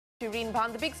Shireen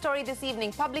Bhan, the big story this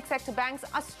evening, public sector banks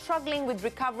are struggling with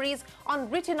recoveries on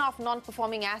written-off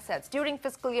non-performing assets. During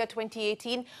fiscal year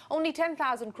 2018, only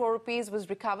 10,000 crore rupees was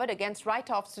recovered against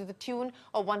write-offs to the tune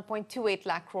of 1.28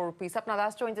 lakh crore rupees. Sapna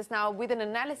Das joins us now with an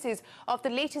analysis of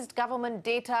the latest government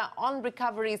data on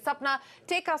recoveries. Sapna,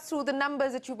 take us through the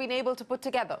numbers that you've been able to put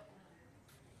together.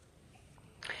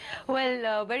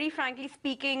 Well, very frankly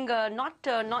speaking, the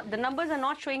numbers are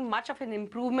not showing much of an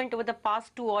improvement over the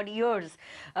past 2 odd years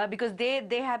because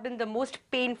they have been the most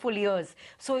painful years.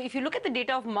 So if you look at the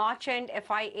data of March and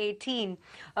FY18,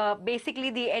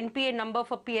 basically the NPA number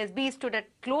for PSB stood at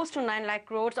close to 9 lakh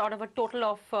crores out of a total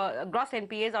of gross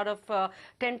NPAs out of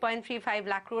 10.35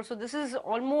 lakh crores. So this is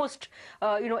almost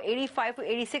 85 to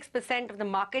 86% of the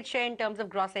market share in terms of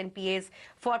gross NPAs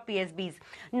for PSBs.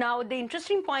 Now the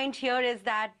interesting point here is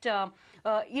that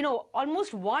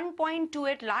almost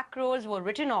 1.28 lakh crores were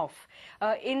written off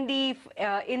in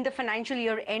the financial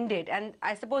year ended, and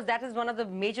I suppose that is one of the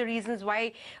major reasons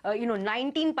why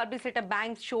 19 public sector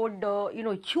banks showed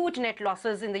huge net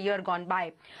losses in the year gone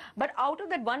by. But out of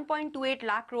that 1.28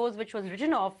 lakh crores which was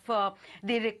written off,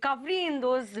 the recovery in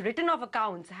those written off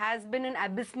accounts has been an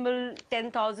abysmal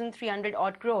 10,300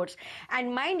 odd crores.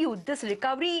 And mind you, this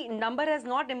recovery number has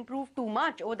not improved too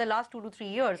much over the last 2 to 3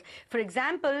 years. For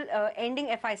example, ending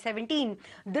FY17,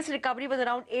 this recovery was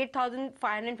around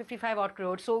 8,555 odd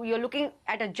crores. So you're looking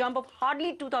at a jump of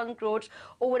hardly 2,000 crores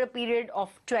over a period of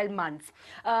 12 months.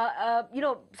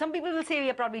 Some people will say we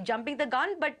are probably jumping the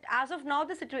gun, but as of now,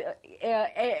 the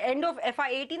end of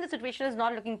FY18, the situation is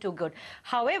not looking too good.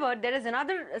 However, there is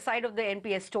another side of the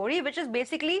NPS story, which is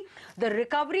basically the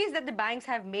recoveries that the banks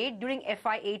have made during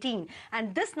FY18.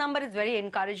 And this number is very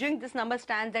encouraging. This number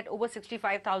stands at over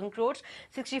 65,000 crores,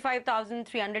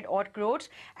 65,300 odd crores.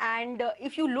 And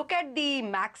if you look at the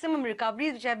maximum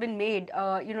recoveries which have been made,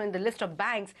 in the list of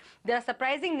banks, there are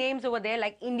surprising names over there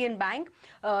like Indian Bank,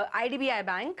 IDBI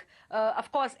Bank.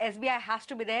 Of course, SBI has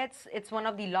to be there. It's one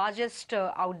of the largest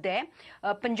out there.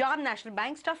 Punjab National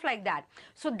Bank, stuff like that.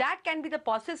 So that can be the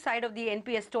positive side of the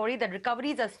NPS story, that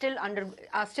recoveries are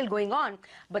still going on.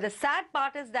 But the sad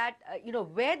part is that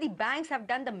where the banks have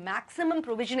done the maximum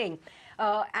provisioning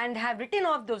and have written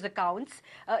off those accounts,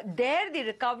 there the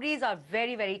recoveries are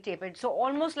very, very tapered. So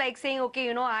almost like saying,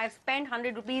 okay, I've spent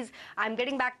 100 rupees, I'm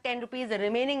getting back 10 rupees, the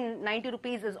remaining 90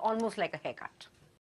 rupees is almost like a haircut.